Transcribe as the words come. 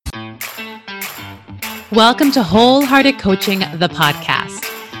Welcome to Wholehearted Coaching, the podcast.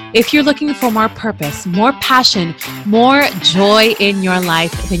 If you're looking for more purpose, more passion, more joy in your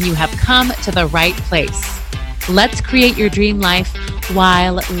life, then you have come to the right place. Let's create your dream life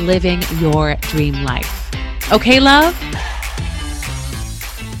while living your dream life. Okay, love?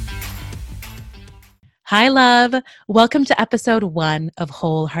 Hi, love. Welcome to episode 1 of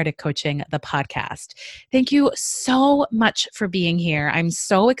Wholehearted Coaching, the podcast. Thank you so much for being here. I'm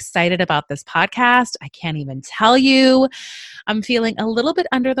so excited about this podcast. I can't even tell you. I'm feeling a little bit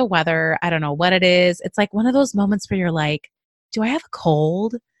under the weather. I don't know what it is. It's like one of those moments where you're like, do I have a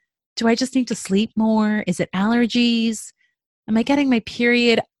cold? Do I just need to sleep more? Is it allergies? Am I getting my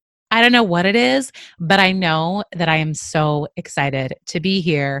period? I don't know what it is, but I know that I am so excited to be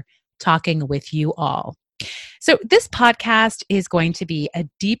here talking with you all. So this podcast is going to be a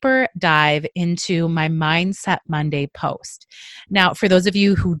deeper dive into my Mindset Monday post. Now, for those of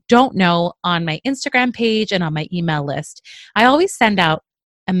you who don't know, on my Instagram page and on my email list, I always send out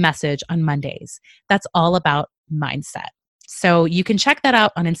a message on Mondays that's all about mindset. So you can check that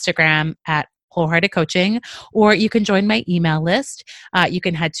out on Instagram at Wholehearted Coaching, or you can join my email list. You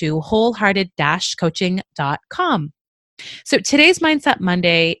can head to wholehearted-coaching.com. So today's Mindset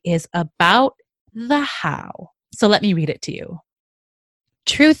Monday is about the how. So let me read it to you.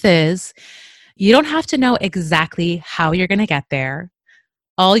 Truth is, you don't have to know exactly how you're going to get there.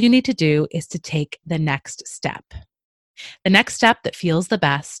 All you need to do is to take the next step. The next step that feels the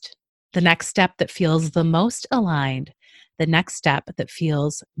best, the next step that feels the most aligned, the next step that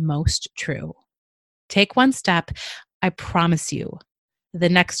feels most true. Take one step. I promise you, the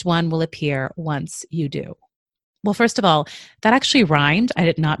next one will appear once you do. Well, first of all, that actually rhymed. I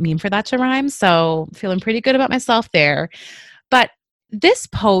did not mean for that to rhyme, so I'm feeling pretty good about myself there. But this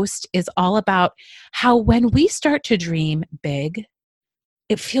post is all about how when we start to dream big,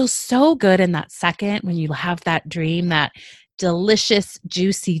 it feels so good in that second when you have that dream, that delicious,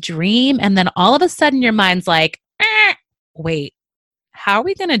 juicy dream, and then all of a sudden your mind's like, wait, how are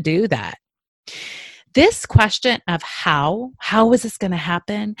we going to do that? This question of how is this going to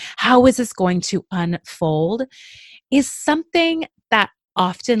happen? How is this going to unfold? Is something that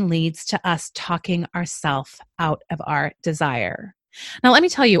often leads to us talking ourselves out of our desire. Now, let me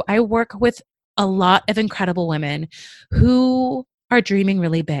tell you, I work with a lot of incredible women who are dreaming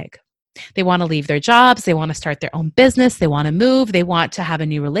really big. They want to leave their jobs. They want to start their own business. They want to move. They want to have a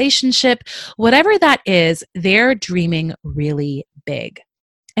new relationship. Whatever that is, they're dreaming really big.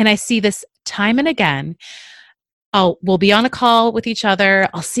 And I see this time and again. We'll be on a call with each other.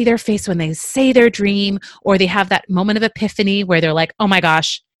 I'll see their face when they say their dream, or they have that moment of epiphany where they're like, oh my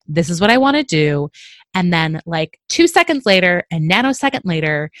gosh, this is what I want to do. And then like 2 seconds later, a nanosecond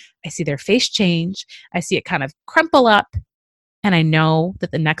later, I see their face change. I see it kind of crumple up. And I know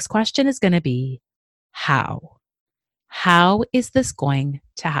that the next question is going to be, how? How is this going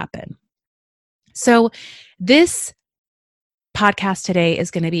to happen? So this podcast today is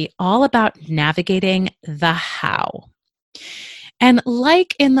going to be all about navigating the how. And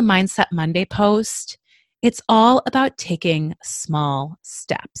like in the Mindset Monday post, it's all about taking small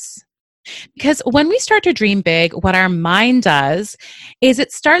steps. Because when we start to dream big, what our mind does is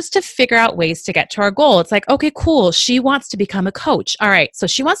it starts to figure out ways to get to our goal. It's like, okay, cool. She wants to become a coach. All right. So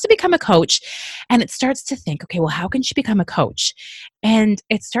she wants to become a coach. And it starts to think, okay, well, how can she become a coach? And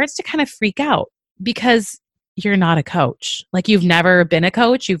it starts to kind of freak out because you're not a coach. Like you've never been a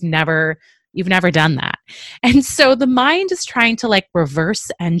coach. You've never done that. And so the mind is trying to like reverse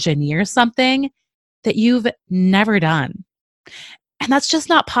engineer something that you've never done. And that's just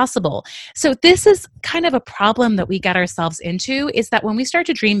not possible. So this is kind of a problem that we get ourselves into, is that when we start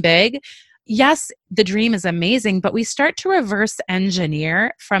to dream big, yes, the dream is amazing, but we start to reverse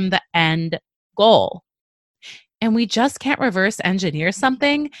engineer from the end goal. And we just can't reverse engineer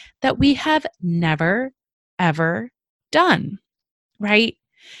something that we have never ever done, right?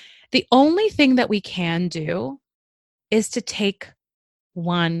 The only thing that we can do is to take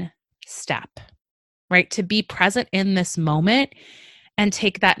one step, right? To be present in this moment and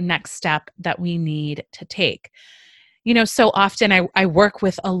take that next step that we need to take. You know, so often I work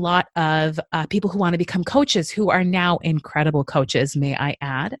with a lot of people who want to become coaches, who are now incredible coaches, may I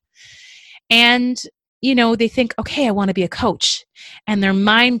add. And you know, they think, okay, I want to be a coach. And their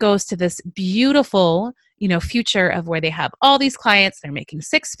mind goes to this beautiful, you know, future of where they have all these clients, they're making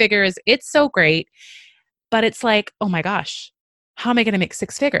 6 figures. It's so great. But it's like, oh my gosh, how am I going to make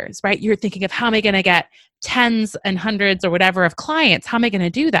 6 figures, right? You're thinking of how am I going to get tens and hundreds or whatever of clients? How am I going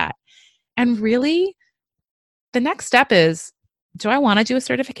to do that? And really, the next step is, do I want to do a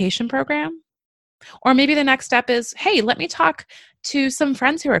certification program? Or maybe the next step is, hey, let me talk to some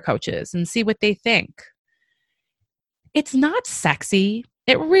friends who are coaches and see what they think. It's not sexy.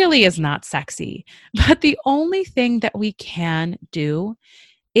 It really is not sexy. But the only thing that we can do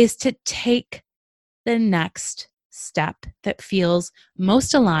is to take the next step that feels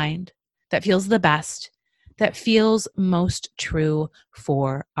most aligned, that feels the best, that feels most true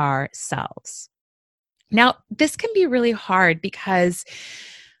for ourselves. Now, this can be really hard because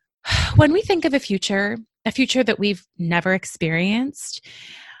when we think of a future that we've never experienced,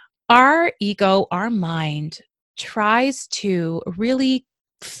 our ego, our mind tries to really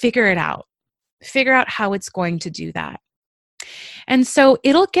figure it out, figure out how it's going to do that. And so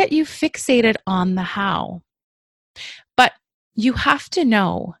it'll get you fixated on the how. But you have to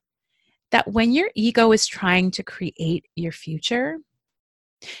know that when your ego is trying to create your future,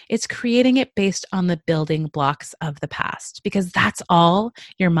 it's creating it based on the building blocks of the past, because that's all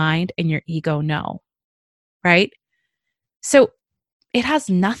your mind and your ego know, right? So it has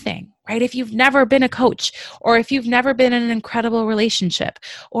nothing, right? If you've never been a coach, or if you've never been in an incredible relationship,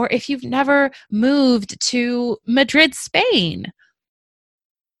 or if you've never moved to Madrid, Spain,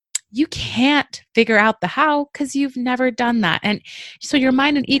 you can't figure out the how because you've never done that. And so your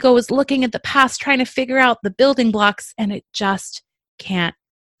mind and ego is looking at the past, trying to figure out the building blocks, and it just can't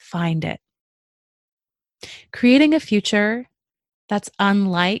find it. Creating a future that's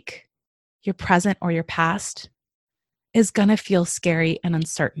unlike your present or your past is going to feel scary and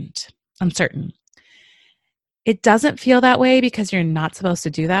uncertain. It doesn't feel that way because you're not supposed to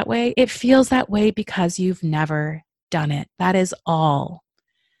do that way. It feels that way because you've never done it. That is all.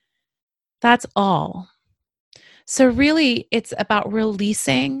 That's all. So really, it's about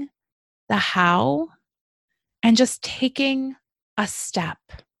releasing the how and just taking a step,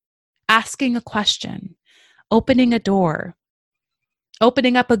 asking a question, opening a door,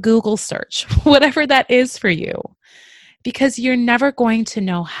 opening up a Google search, whatever that is for you, because you're never going to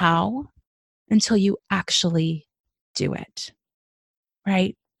know how until you actually do it,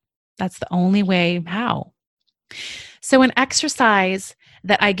 right? That's the only way how. So an exercise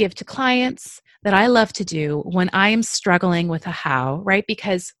that I give to clients that I love to do when I am struggling with a how, right?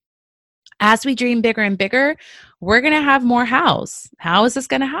 Because as we dream bigger and bigger, we're going to have more hows. How is this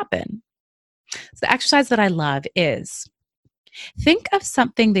going to happen? So the exercise that I love is think of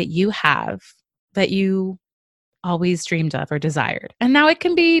something that you have that you always dreamed of or desired. And now it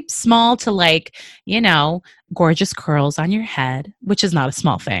can be small to like, gorgeous curls on your head, which is not a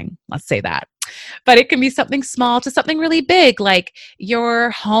small thing. Let's say that. But it can be something small to something really big, like your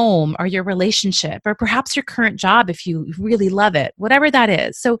home or your relationship, or perhaps your current job if you really love it, whatever that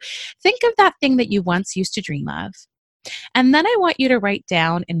is. So think of that thing that you once used to dream of. And then I want you to write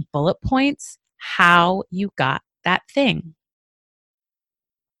down in bullet points how you got that thing.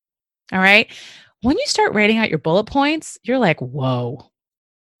 All right. When you start writing out your bullet points, you're like, whoa,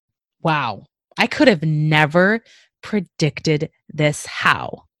 wow, I could have never predicted this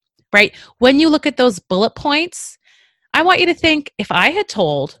how. Right? When you look at those bullet points, I want you to think, if I had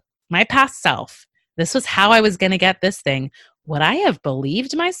told my past self this was how I was going to get this thing, would I have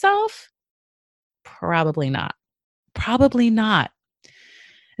believed myself? Probably not. Probably not.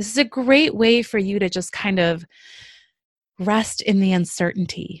 This is a great way for you to just kind of rest in the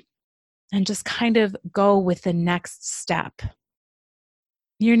uncertainty and just kind of go with the next step.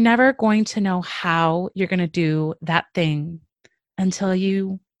 You're never going to know how you're going to do that thing until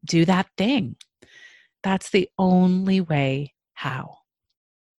you do that thing. That's the only way how.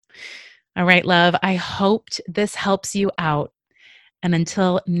 All right, love, I hoped this helps you out. And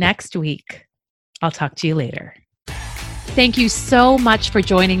until next week, I'll talk to you later. Thank you so much for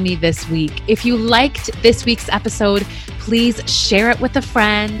joining me this week. If you liked this week's episode, please share it with a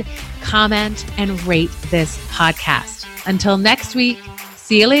friend, comment, and rate this podcast. Until next week,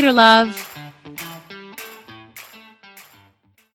 see you later, love.